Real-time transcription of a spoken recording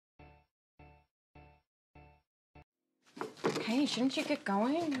Hey, shouldn't you get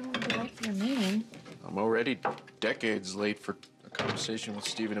going? You don't want to be late for your meeting. I'm already decades late for a conversation with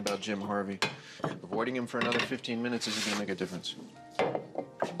Steven about Jim Harvey. Avoiding him for another 15 minutes isn't going to make a difference.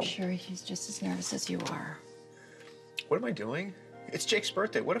 I'm sure he's just as nervous as you are. What am I doing? It's Jake's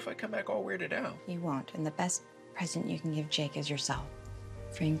birthday. What if I come back all weirded out? You won't. And the best present you can give Jake is yourself.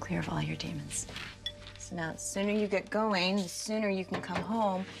 Free and clear of all your demons. So now, the sooner you get going, the sooner you can come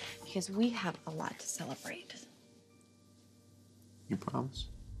home, because we have a lot to celebrate. You promise?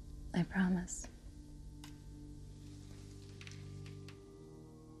 I promise.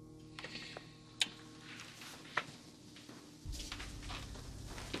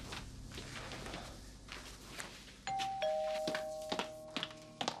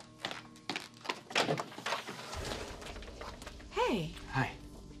 Hey. Hi.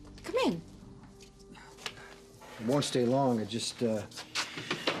 Come in. I won't stay long. I just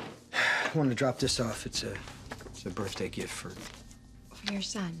wanted to drop this off. It's a birthday gift for your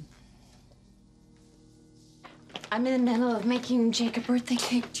son. I'm in the middle of making Jake a birthday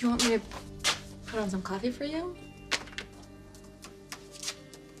cake. Do you want me to put on some coffee for you?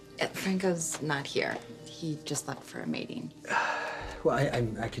 Franco's not here. He just left for a meeting. Well,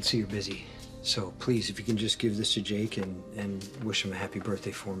 I can see you're busy. So please, if you can just give this to Jake and wish him a happy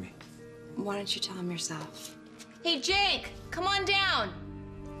birthday for me. Why don't you tell him yourself? Hey, Jake, come on down.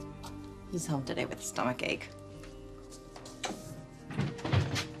 He's home today with a stomach ache.